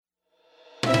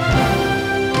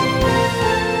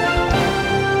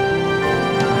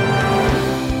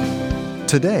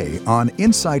Today on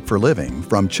Insight for Living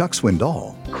from Chuck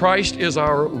Swindoll. Christ is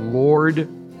our Lord,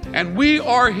 and we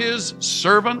are His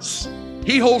servants.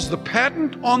 He holds the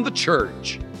patent on the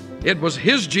church. It was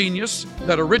His genius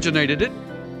that originated it.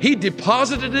 He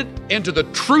deposited it into the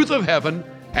truth of heaven,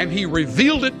 and He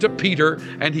revealed it to Peter,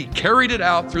 and He carried it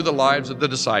out through the lives of the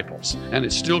disciples. And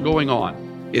it's still going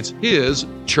on. It's His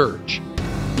church.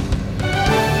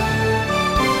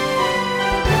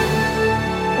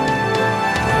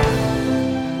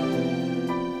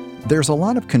 There's a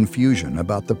lot of confusion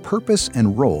about the purpose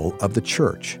and role of the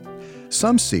church.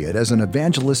 Some see it as an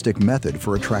evangelistic method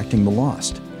for attracting the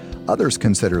lost. Others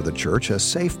consider the church a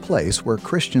safe place where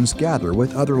Christians gather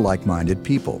with other like-minded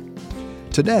people.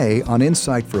 Today on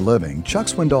Insight for Living, Chuck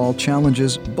Swindoll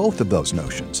challenges both of those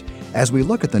notions as we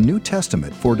look at the New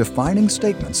Testament for defining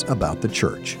statements about the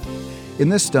church. In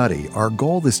this study, our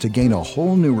goal is to gain a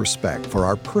whole new respect for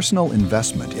our personal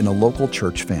investment in a local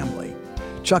church family.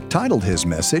 Chuck titled his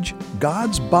message,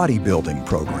 God's Bodybuilding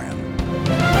Program.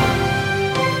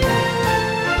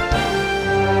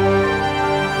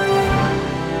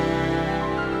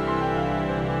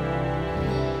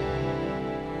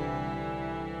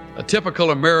 A typical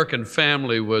American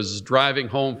family was driving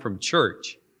home from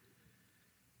church.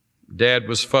 Dad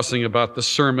was fussing about the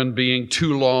sermon being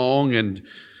too long and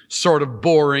sort of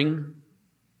boring.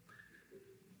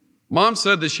 Mom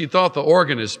said that she thought the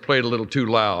organist played a little too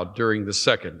loud during the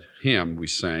second hymn we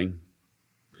sang.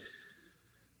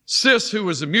 Sis, who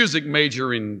was a music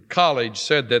major in college,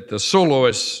 said that the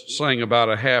soloist sang about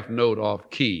a half note off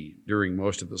key during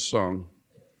most of the song.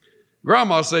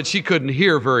 Grandma said she couldn't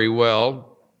hear very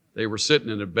well. They were sitting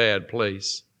in a bad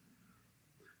place.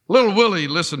 Little Willie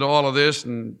listened to all of this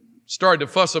and started to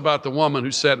fuss about the woman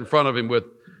who sat in front of him with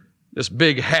this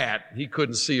big hat. He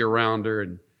couldn't see around her.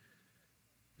 And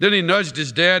then he nudged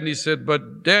his dad and he said,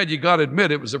 "But Dad, you got to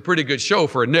admit it was a pretty good show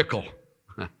for a nickel."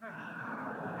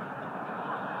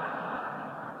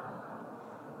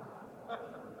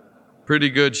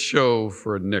 Pretty good show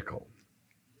for a nickel.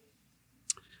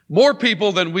 More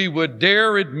people than we would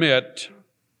dare admit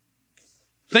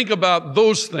think about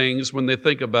those things when they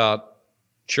think about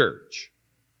church.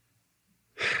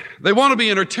 They want to be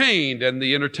entertained, and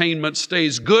the entertainment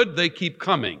stays good. They keep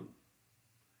coming.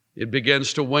 It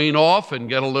begins to wane off and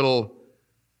get a little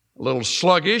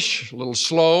sluggish, a little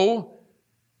slow,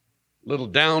 a little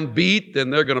downbeat, then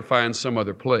they're going to find some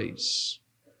other place.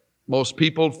 Most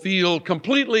people feel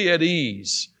completely at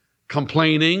ease,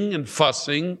 complaining and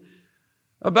fussing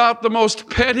about the most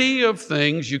petty of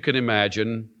things you can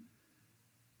imagine.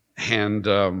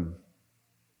 And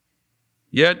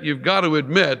yet you've got to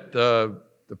admit the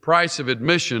price of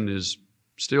admission is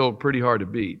still pretty hard to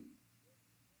beat.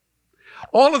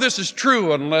 All of this is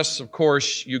true unless, of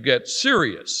course, you get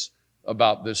serious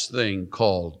about this thing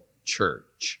called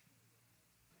church.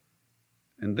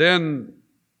 And then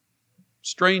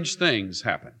strange things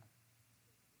happen.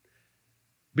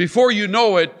 Before you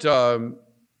know it,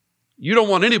 you don't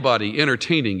want anybody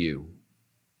entertaining you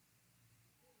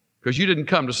because you didn't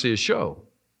come to see a show.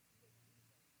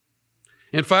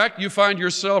 In fact, you find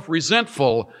yourself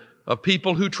resentful of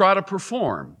people who try to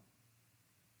perform.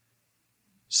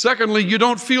 Secondly, you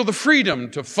don't feel the freedom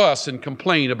to fuss and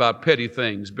complain about petty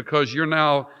things because you're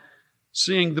now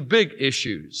seeing the big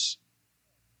issues.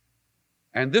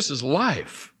 And this is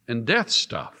life and death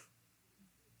stuff.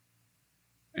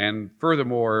 And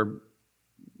furthermore,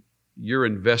 you're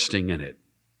investing in it,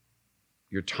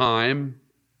 your time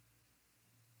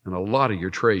and a lot of your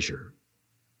treasure.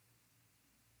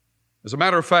 As a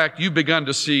matter of fact, you've begun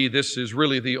to see this is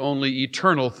really the only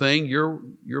eternal thing you're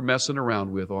messing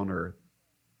around with on earth.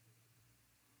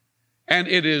 And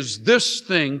it is this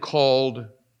thing called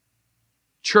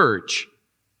church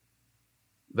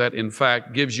that, in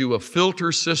fact, gives you a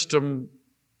filter system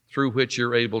through which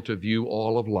you're able to view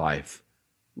all of life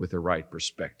with the right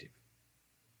perspective.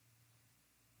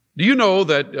 Do you know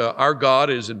that our God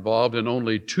is involved in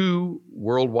only 2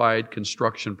 worldwide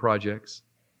construction projects?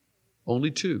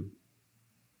 Only 2.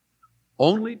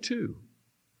 Only 2.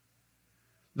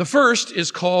 The first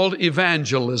is called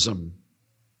evangelism,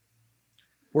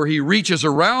 where He reaches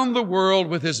around the world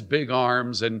with His big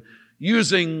arms and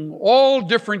using all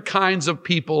different kinds of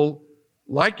people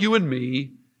like you and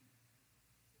me,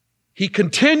 He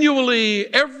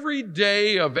continually, every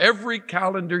day of every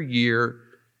calendar year,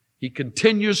 He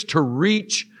continues to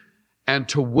reach and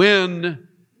to win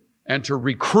and to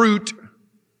recruit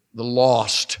the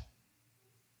lost.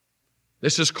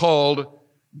 This is called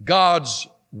God's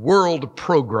World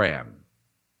Program.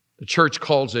 The church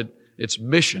calls it its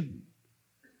mission.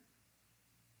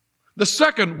 The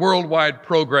second worldwide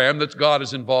program that God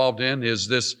is involved in is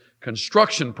this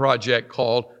construction project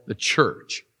called the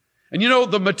church. And you know,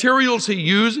 the materials he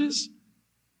uses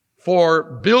for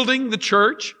building the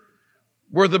church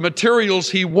were the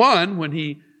materials he won when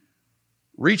he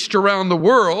reached around the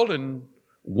world and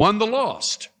won the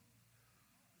lost.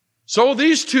 So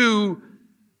these two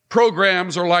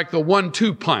programs are like the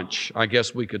 1-2 punch, I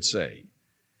guess we could say.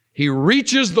 He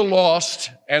reaches the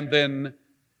lost, and then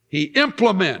he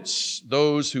implements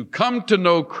those who come to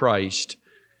know Christ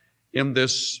in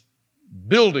this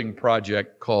building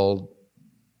project called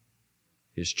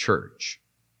his church.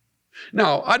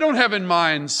 Now, I don't have in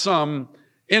mind some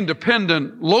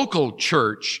independent local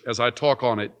church as I talk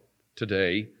on it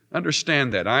today.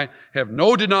 Understand that. I have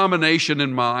no denomination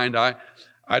in mind. I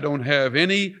don't have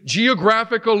any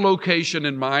geographical location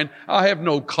in mind. I have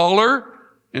no color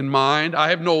in mind. I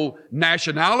have no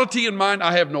nationality in mind.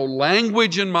 I have no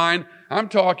language in mind. I'm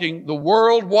talking the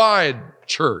worldwide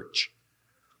church.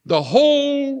 The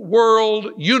whole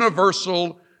world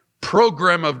universal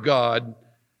program of God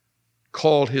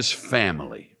called his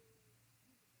family.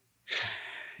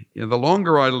 And the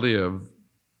longer I live,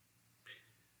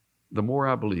 the more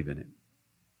I believe in it.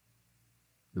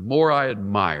 The more I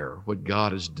admire what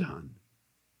God has done.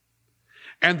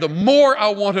 And the more I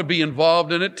want to be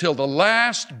involved in it till the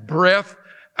last breath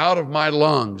out of my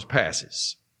lungs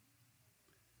passes.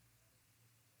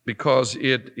 Because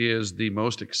it is the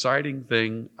most exciting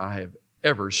thing I have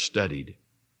ever studied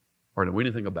or know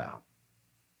anything about.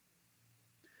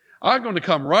 I'm going to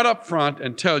come right up front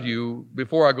and tell you,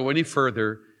 before I go any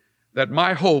further, that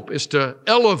my hope is to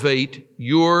elevate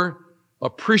your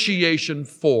appreciation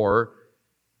for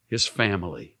his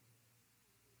family.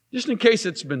 Just in case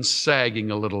it's been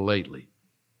sagging a little lately.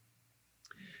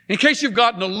 In case you've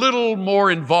gotten a little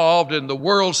more involved in the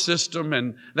world system,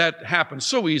 and that happens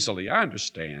so easily, I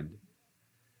understand.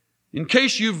 In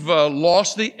case you've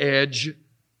lost the edge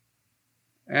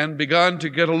and begun to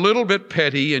get a little bit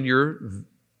petty in your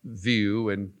view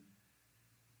and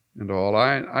all,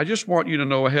 I just want you to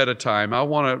know ahead of time, I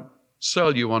want to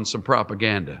sell you on some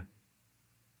propaganda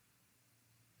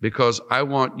because I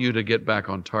want you to get back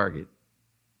on target.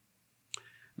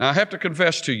 Now, I have to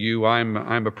confess to you, I'm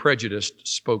a prejudiced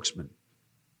spokesman.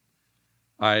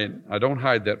 I don't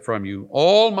hide that from you.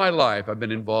 All my life, I've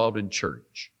been involved in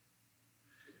church.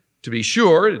 To be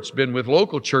sure, it's been with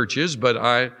local churches, but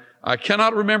I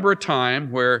cannot remember a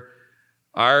time where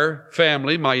our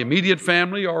family, my immediate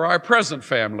family, or our present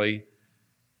family,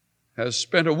 has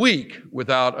spent a week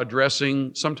without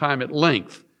addressing, sometime at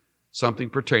length, something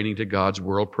pertaining to God's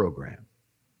world program.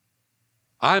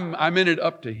 I'm in it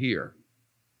up to here.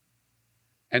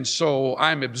 And so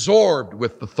I'm absorbed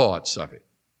with the thoughts of it.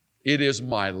 It is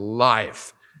my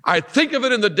life. I think of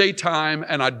it in the daytime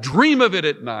and I dream of it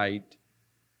at night.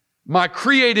 My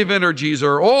creative energies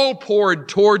are all poured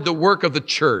toward the work of the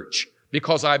church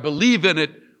because I believe in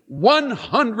it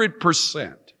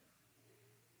 100%.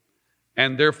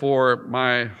 And therefore,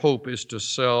 my hope is to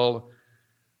sell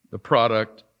the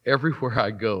product everywhere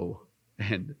I go.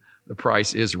 And the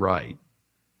price is right.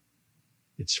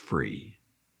 It's free.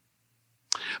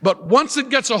 But once it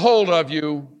gets a hold of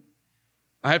you,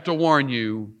 I have to warn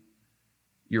you,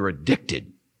 you're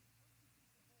addicted.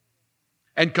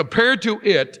 And compared to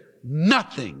it,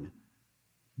 nothing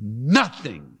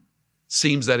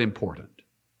seems that important.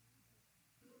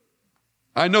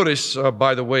 I notice,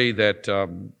 by the way, that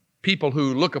people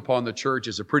who look upon the church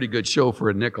as a pretty good show for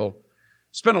a nickel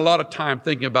spend a lot of time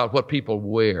thinking about what people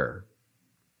wear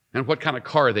and what kind of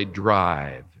car they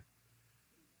drive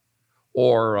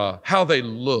or how they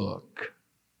look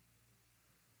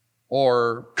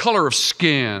or color of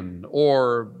skin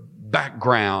or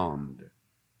background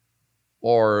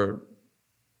or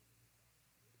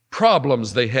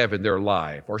problems they have in their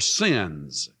life or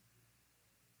sins.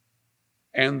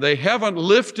 And they haven't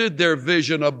lifted their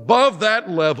vision above that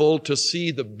level to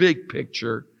see the big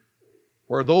picture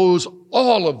where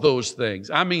all of those things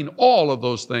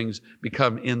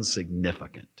become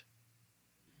insignificant.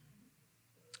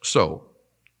 So,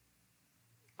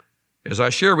 as I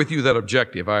share with you that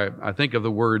objective, I think of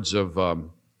the words of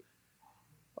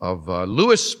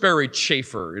Lewis Sperry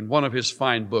Chafer in one of his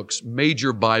fine books,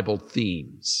 Major Bible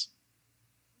Themes.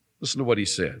 Listen to what he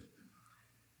said.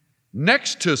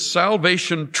 Next to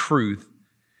salvation truth,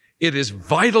 it is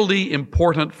vitally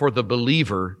important for the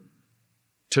believer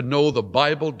to know the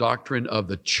Bible doctrine of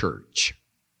the church.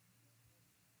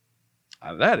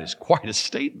 Now, that is quite a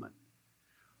statement.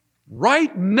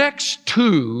 Right next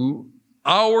to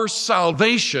our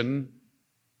salvation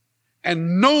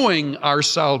and knowing our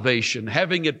salvation,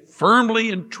 having it firmly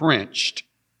entrenched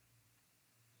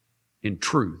in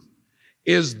truth,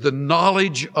 is the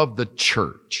knowledge of the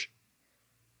church.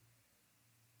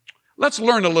 Let's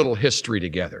learn a little history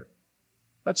together.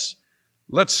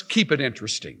 Let's keep it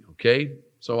interesting, okay?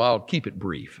 So I'll keep it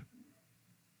brief.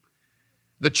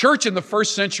 The church in the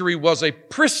first century was a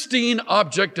pristine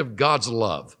object of God's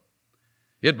love.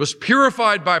 It was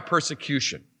purified by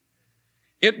persecution.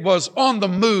 It was on the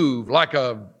move like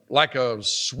a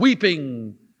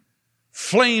sweeping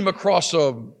flame across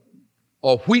a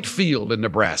wheat field in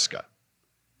Nebraska.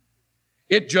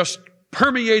 It just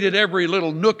permeated every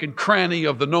little nook and cranny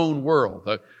of the known world.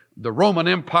 The Roman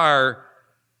Empire,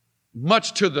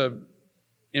 much to the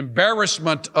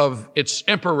embarrassment of its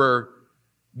emperor,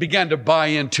 began to buy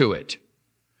into it.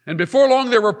 And before long,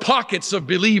 there were pockets of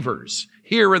believers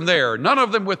here and there, none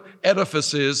of them with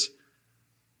edifices,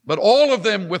 but all of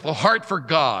them with a heart for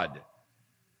God.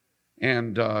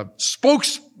 And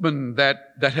spokesmen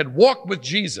that had walked with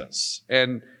Jesus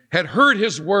and had heard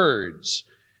his words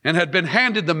and had been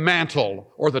handed the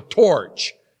mantle or the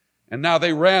torch, and now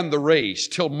they ran the race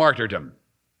till martyrdom.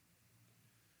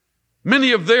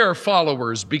 Many of their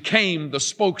followers became the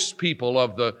spokespeople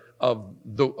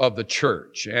of the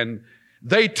church, and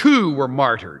they too were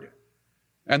martyred.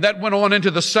 And that went on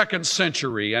into the second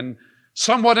century and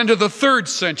somewhat into the third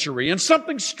century, and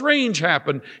something strange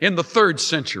happened in the third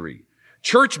century.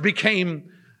 Church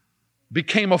became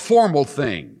a formal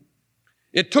thing.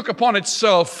 It took upon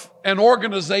itself an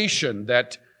organization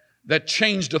that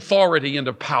changed authority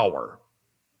into power.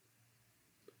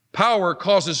 Power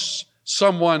causes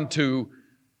someone to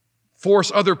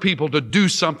force other people to do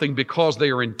something because they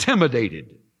are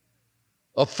intimidated.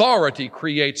 Authority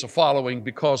creates a following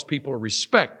because people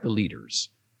respect the leaders.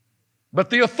 But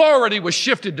the authority was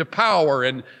shifted to power,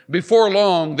 and before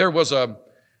long there was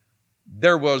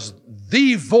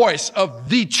the voice of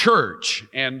the church,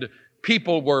 and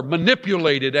people were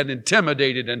manipulated and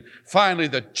intimidated, and finally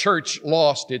the church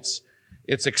lost its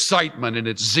excitement and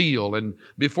its zeal, and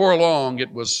before long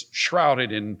it was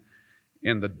shrouded in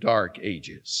the dark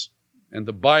ages. And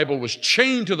the Bible was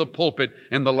chained to the pulpit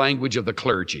in the language of the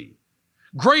clergy.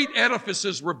 Great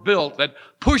edifices were built that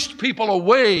pushed people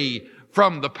away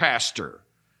from the pastor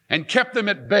and kept them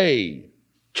at bay,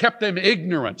 kept them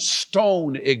ignorant,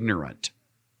 stone ignorant,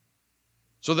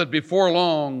 so that before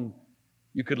long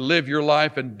you could live your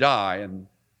life and die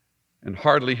and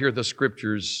hardly hear the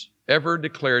scriptures ever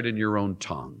declared in your own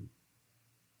tongue.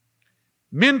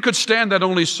 Men could stand that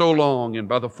only so long, and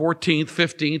by the 14th,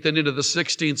 15th, and into the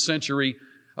 16th century,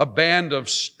 a band of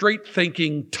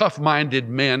straight-thinking, tough-minded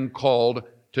men called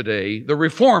today the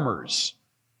Reformers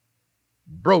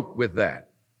broke with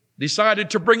that, decided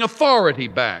to bring authority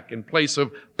back in place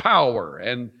of power,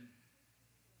 and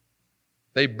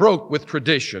they broke with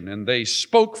tradition, and they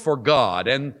spoke for God.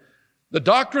 And the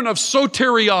doctrine of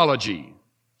soteriology,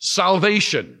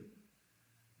 salvation,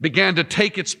 began to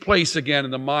take its place again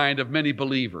in the mind of many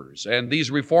believers. And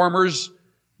these reformers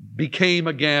became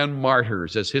again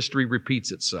martyrs, as history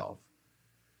repeats itself.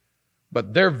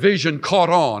 But their vision caught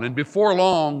on, and before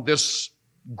long, this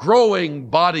growing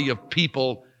body of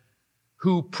people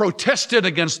who protested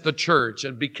against the church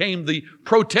and became the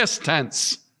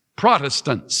Protestants,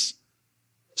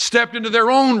 stepped into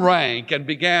their own rank and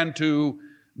began to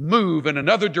move in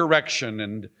another direction,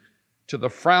 and to the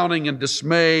frowning and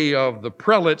dismay of the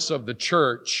prelates of the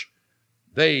church,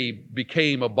 they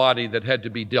became a body that had to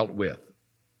be dealt with,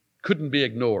 couldn't be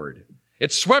ignored.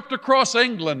 It swept across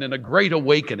England in a great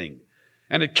awakening,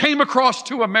 and it came across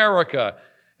to America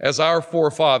as our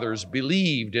forefathers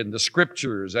believed in the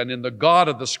Scriptures and in the God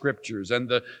of the Scriptures and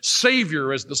the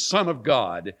Savior as the Son of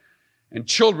God. And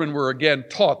children were again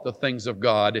taught the things of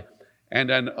God,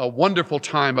 and a wonderful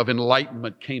time of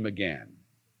enlightenment came again.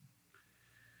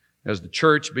 As the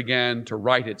church began to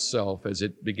right itself, as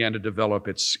it began to develop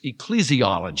its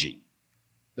ecclesiology,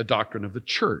 the doctrine of the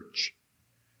church.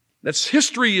 That's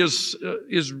history it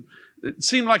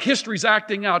seemed like history's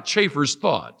acting out Schaeffer's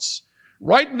thoughts.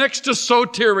 Right next to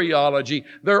soteriology,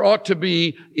 there ought to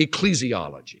be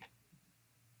ecclesiology.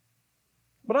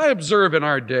 But I observe in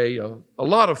our day a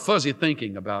lot of fuzzy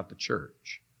thinking about the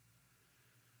church.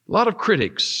 A lot of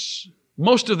critics,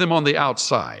 most of them on the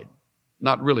outside,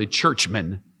 not really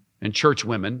churchmen and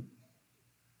churchwomen,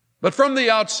 but from the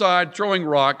outside throwing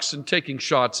rocks and taking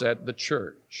shots at the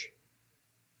church.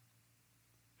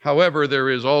 However, there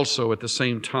is also at the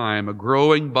same time a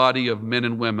growing body of men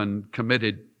and women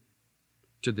committed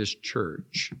to this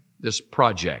church, this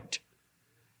project.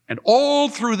 And all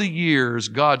through the years,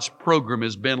 God's program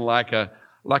has been like a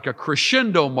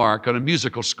crescendo mark on a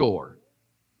musical score.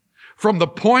 From the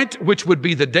point which would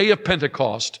be the day of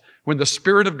Pentecost, when the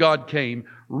Spirit of God came,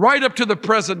 right up to the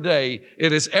present day,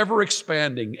 it is ever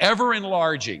expanding, ever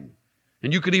enlarging.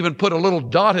 And you could even put a little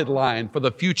dotted line for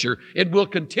the future. It will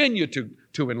continue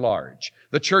to enlarge.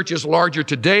 The church is larger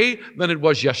today than it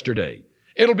was yesterday.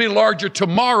 It'll be larger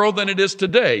tomorrow than it is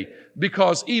today,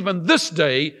 because even this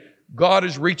day, God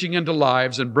is reaching into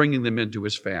lives and bringing them into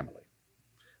His family.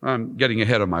 I'm getting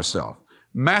ahead of myself.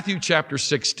 Matthew chapter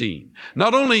 16.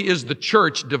 Not only is the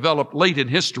church developed late in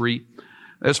history,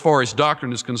 as far as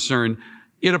doctrine is concerned,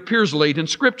 it appears late in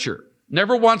Scripture.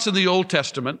 Never once in the Old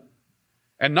Testament,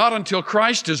 and not until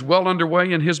Christ is well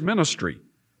underway in His ministry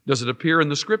does it appear in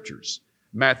the Scriptures.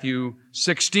 Matthew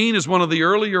 16 is one of the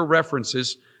earlier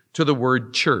references to the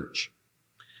word church.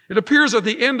 It appears at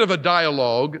the end of a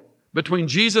dialogue between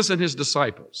Jesus and His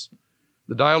disciples.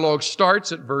 The dialogue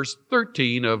starts at verse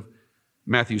 13 of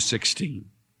Matthew 16.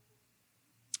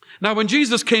 Now, when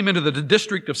Jesus came into the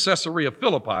district of Caesarea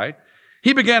Philippi,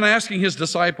 He began asking His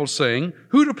disciples, saying,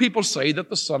 "Who do people say that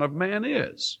the Son of Man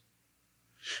is?"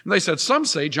 And they said, "Some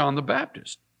say John the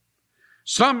Baptist,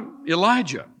 some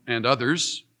Elijah, and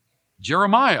others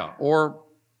Jeremiah or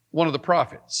one of the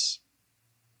prophets."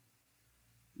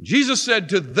 Jesus said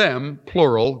to them,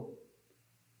 plural,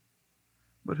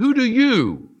 "But who do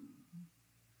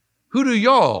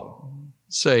y'all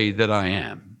say that I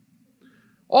am?"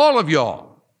 All of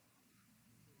y'all.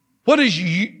 What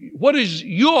is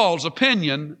y'all's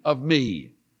opinion of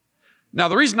me? Now,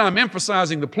 the reason I'm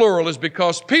emphasizing the plural is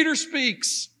because Peter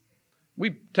speaks.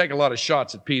 We take a lot of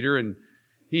shots at Peter, and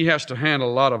he has to handle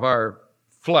a lot of our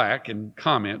flack and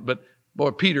comment, but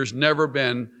boy, Peter's never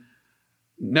been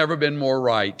more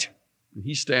right.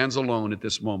 He stands alone at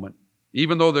this moment.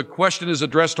 Even though the question is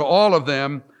addressed to all of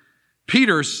them,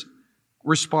 Peter's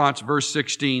response, verse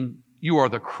 16, "You are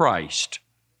the Christ,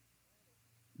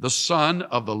 the Son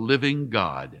of the living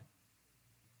God."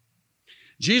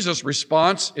 Jesus'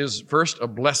 response is first a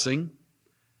blessing,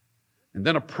 and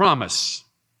then a promise,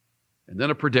 and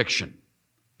then a prediction.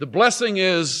 The blessing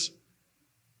is,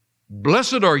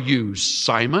 "Blessed are you,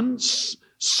 Simon,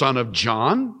 son of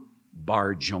John,"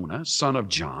 Bar Jonah, son of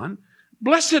John.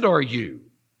 "Blessed are you,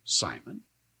 Simon.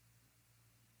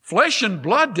 Flesh and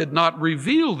blood did not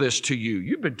reveal this to you.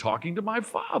 You've been talking to my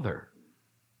Father."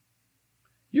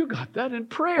 You got that in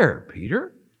prayer,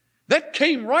 Peter. That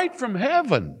came right from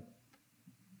heaven.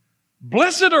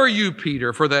 Blessed are you,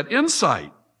 Peter, for that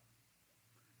insight.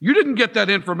 You didn't get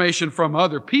that information from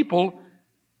other people,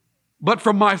 but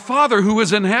from my Father who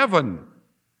is in heaven.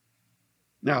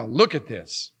 Now look at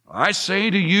this. "I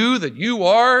say to you that you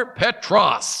are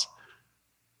Petros."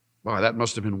 Boy, that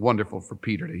must have been wonderful for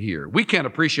Peter to hear. We can't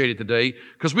appreciate it today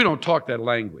because we don't talk that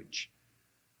language.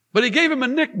 But he gave him a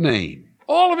nickname.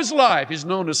 All of his life he's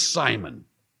known as Simon,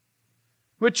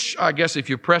 which I guess if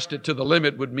you pressed it to the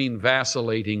limit would mean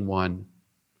vacillating one,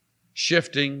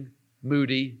 shifting,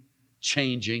 moody,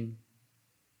 changing.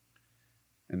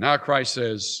 And now Christ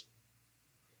says,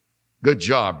 "Good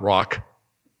job, Rock.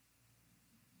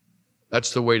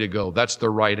 That's the way to go. That's the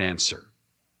right answer.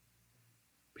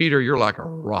 Peter, you're like a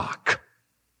rock."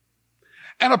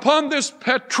 And upon this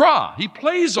Petra, he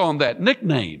plays on that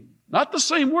nickname. Not the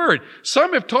same word.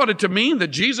 Some have taught it to mean that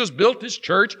Jesus built His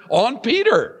church on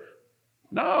Peter.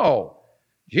 No.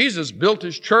 Jesus built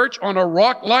His church on a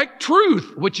rock like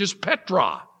truth, which is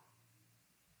Petra.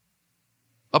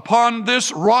 Upon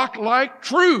this rock like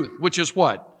truth, which is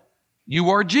what? You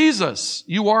are Jesus.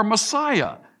 You are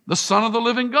Messiah, the Son of the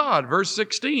living God. Verse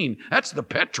 16. That's the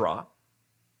Petra.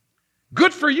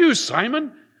 "Good for you,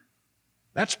 Simon."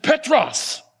 That's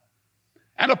Petros.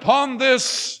 "And upon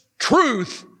this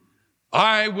truth,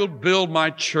 I will build my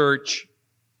church,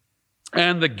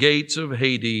 and the gates of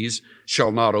Hades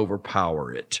shall not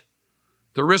overpower it."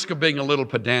 The risk of being a little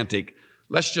pedantic,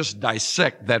 let's just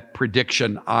dissect that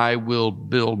prediction, "I will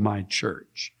build my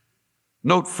church."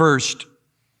 Note first,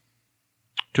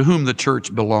 to whom the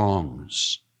church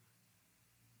belongs.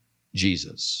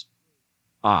 Jesus.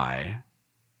 "I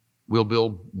will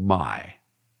build my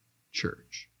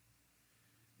church."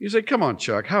 You say, "Come on,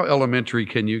 Chuck, how elementary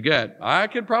can you get?" I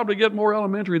could probably get more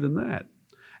elementary than that.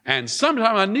 And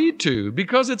sometimes I need to,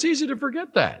 because it's easy to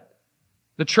forget that.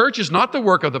 The church is not the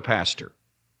work of the pastor.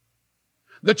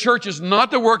 The church is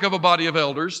not the work of a body of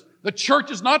elders. The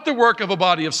church is not the work of a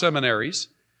body of seminaries.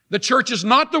 The church is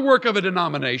not the work of a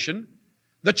denomination.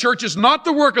 The church is not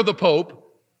the work of the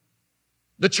Pope.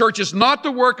 The church is not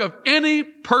the work of any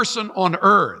person on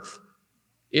earth.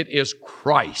 It is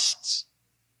Christ's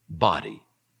body.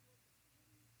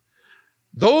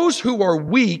 Those who are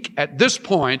weak at this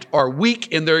point are weak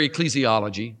in their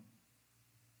ecclesiology.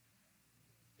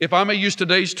 If I may use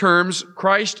today's terms,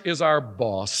 Christ is our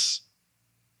boss.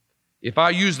 If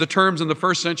I use the terms in the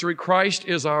first century, Christ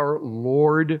is our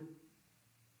Lord,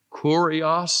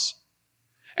 Kurios.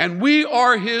 and we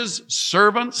are His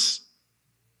servants.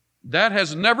 That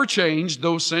has never changed,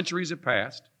 though centuries have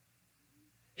passed.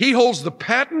 He holds the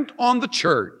patent on the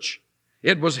church.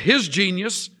 It was His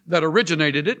genius that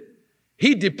originated it.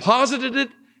 He deposited it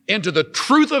into the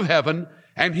truth of heaven,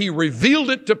 and He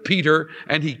revealed it to Peter,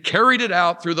 and He carried it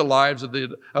out through the lives of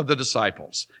the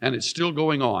disciples. And it's still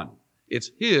going on.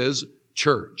 It's His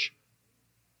church.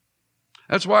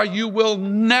 That's why you will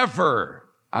never,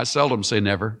 I seldom say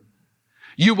never,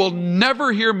 you will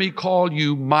never hear me call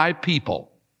you my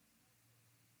people.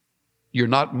 You're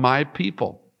not my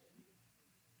people.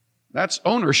 That's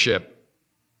ownership.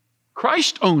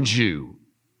 Christ owns you.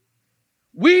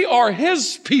 We are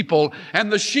His people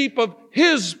and the sheep of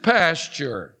His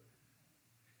pasture.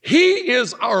 He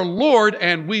is our Lord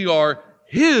and we are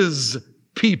His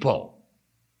people.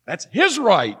 That's His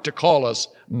right to call us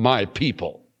my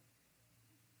people,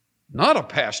 not a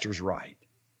pastor's right.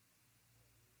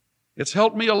 It's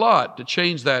helped me a lot to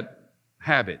change that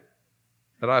habit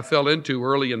that I fell into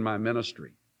early in my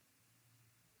ministry.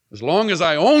 As long as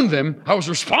I owned them, I was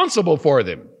responsible for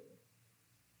them.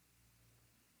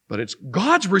 But it's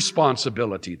God's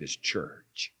responsibility, this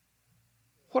church.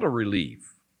 What a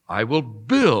relief. I will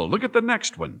build. Look at the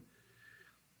next one.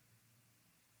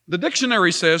 The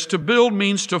dictionary says to build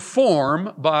means to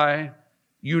form by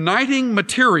uniting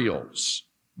materials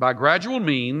by gradual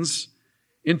means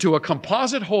into a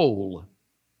composite whole.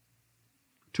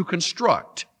 To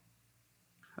construct.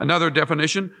 Another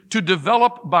definition, to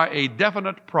develop by a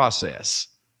definite process.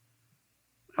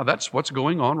 Now that's what's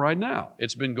going on right now.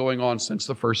 It's been going on since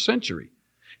the first century.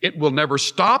 It will never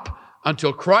stop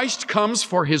until Christ comes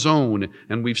for His own.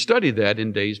 And we've studied that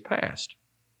in days past.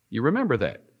 You remember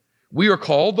that. We are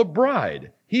called the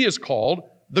bride. He is called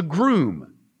the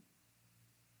groom.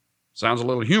 Sounds a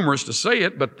little humorous to say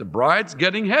it, but the bride's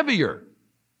getting heavier,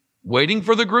 waiting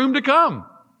for the groom to come.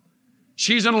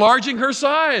 She's enlarging her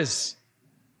size.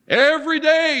 Every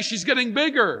day she's getting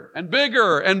bigger and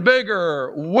bigger and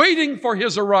bigger, waiting for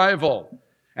his arrival.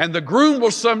 And the groom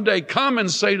will someday come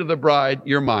and say to the bride,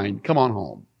 "You're mine, come on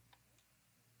home."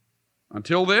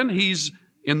 Until then, he's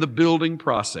in the building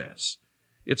process.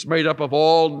 It's made up of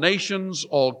all nations,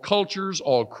 all cultures,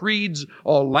 all creeds,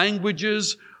 all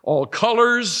languages, all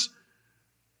colors.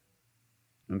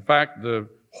 In fact, the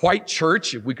white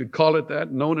church, if we could call it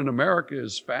that, known in America,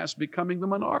 is fast becoming the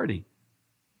minority.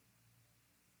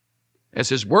 As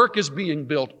His work is being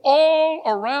built all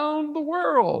around the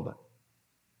world.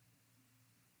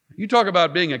 You talk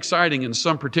about being exciting in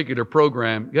some particular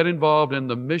program, get involved in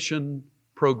the mission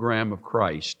program of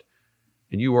Christ,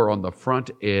 and you are on the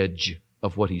front edge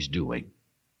of what He's doing.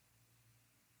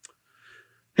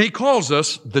 He calls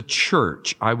us the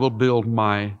church. I will build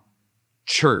my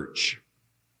church.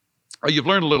 You've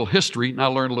learned a little history, now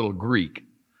learn a little Greek.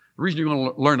 The reason you're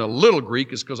going to learn a little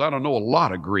Greek is because I don't know a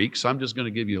lot of Greek, so I'm just going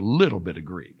to give you a little bit of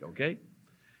Greek, okay?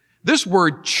 This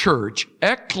word church,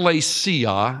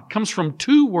 ekklesia, comes from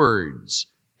two words.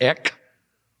 Ek,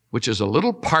 which is a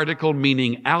little particle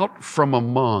meaning out from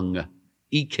among,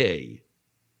 ek.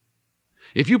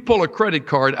 If you pull a credit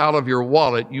card out of your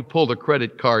wallet, you pull the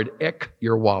credit card ek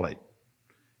your wallet.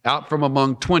 Out from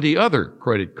among 20 other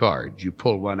credit cards, you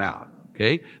pull one out,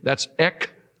 okay? That's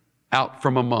ek, out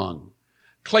from among.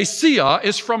 Klesia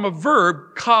is from a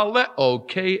verb, kaleo,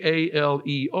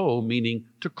 K-A-L-E-O, meaning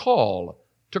to call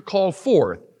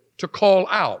forth, to call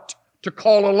out, to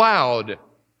call aloud.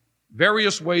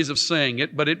 Various ways of saying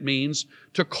it, but it means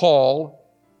to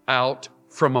call out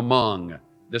from among.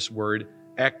 This word,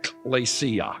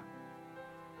 ekklesia.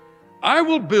 I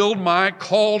will build my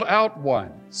called out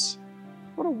ones.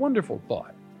 What a wonderful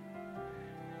thought.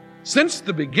 Since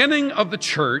the beginning of the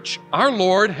church, our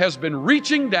Lord has been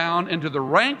reaching down into the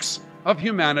ranks of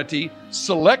humanity,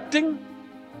 selecting,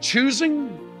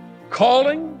 choosing,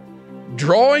 calling,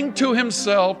 drawing to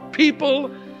Himself people,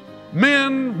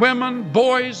 men, women,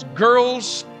 boys,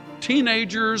 girls,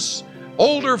 teenagers,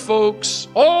 older folks,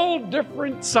 all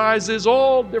different sizes,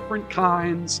 all different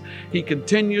kinds. He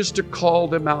continues to call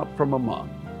them out from among.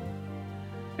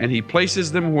 And He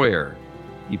places them where?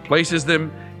 He places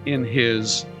them in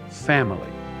His family.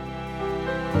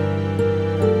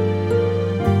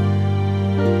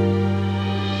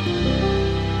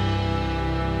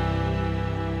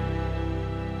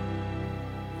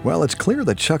 Well, it's clear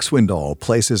that Chuck Swindoll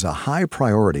places a high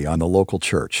priority on the local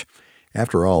church.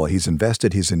 After all, he's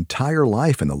invested his entire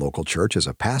life in the local church as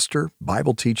a pastor,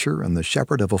 Bible teacher, and the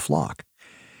shepherd of a flock.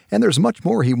 And there's much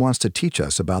more he wants to teach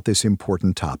us about this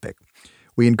important topic.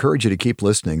 We encourage you to keep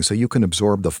listening so you can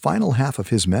absorb the final half of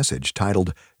his message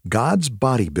titled God's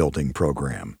Bodybuilding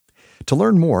Program. To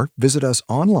learn more, visit us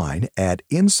online at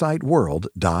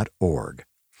insightworld.org.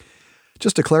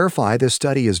 Just to clarify, this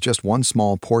study is just one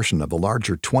small portion of the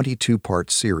larger 22-part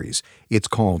series. It's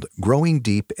called Growing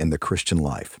Deep in the Christian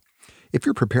Life. If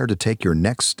you're prepared to take your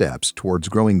next steps towards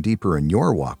growing deeper in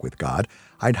your walk with God,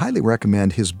 I'd highly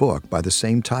recommend his book by the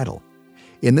same title.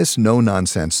 In this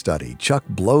no-nonsense study, Chuck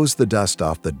blows the dust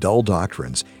off the dull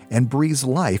doctrines and breathes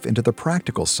life into the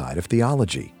practical side of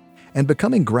theology. And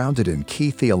becoming grounded in key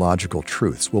theological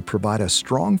truths will provide a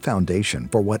strong foundation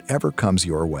for whatever comes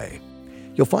your way.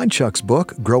 You'll find Chuck's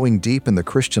book, Growing Deep in the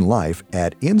Christian Life,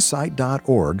 at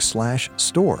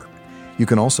insight.org/store. You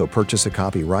can also purchase a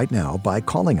copy right now by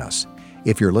calling us.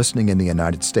 If you're listening in the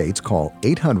United States, call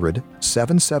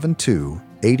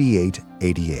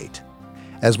 800-772-8888.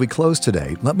 As we close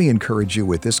today, let me encourage you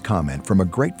with this comment from a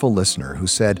grateful listener who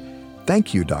said,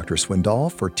 "Thank you, Dr. Swindoll,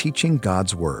 for teaching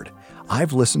God's Word.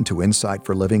 I've listened to Insight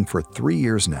for Living for 3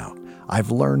 years now.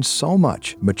 I've learned so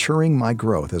much, maturing my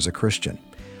growth as a Christian.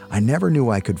 I never knew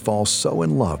I could fall so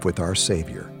in love with our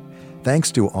Savior.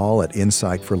 Thanks to all at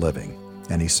Insight for Living."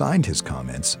 And he signed his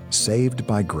comments, "Saved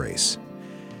by Grace."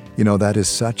 You know, that is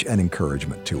such an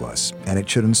encouragement to us, and it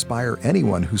should inspire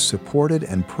anyone who supported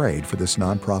and prayed for this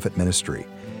nonprofit ministry.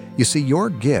 You see, your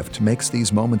gift makes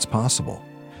these moments possible.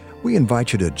 We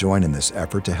invite you to join in this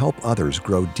effort to help others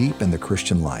grow deep in the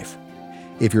Christian life.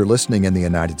 If you're listening in the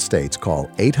United States, call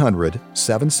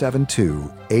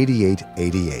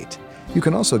 800-772-8888. You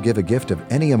can also give a gift of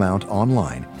any amount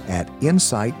online at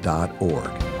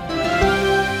insight.org.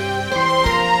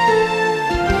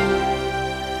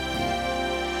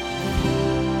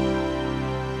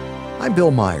 I'm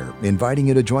Bill Meyer, inviting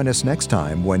you to join us next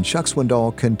time when Chuck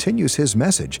Swindoll continues his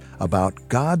message about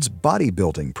God's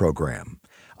bodybuilding program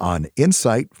on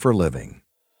Insight for Living.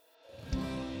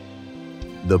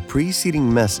 The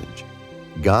preceding message,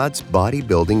 God's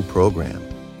Bodybuilding Program,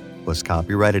 was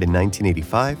copyrighted in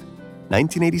 1985,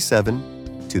 1987,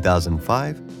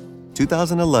 2005,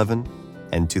 2011,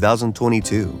 and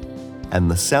 2022, and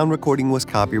the sound recording was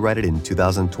copyrighted in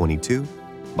 2022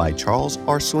 by Charles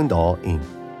R. Swindoll, Inc.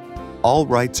 All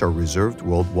rights are reserved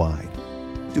worldwide.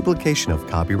 Duplication of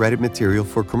copyrighted material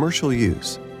for commercial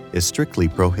use is strictly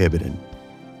prohibited.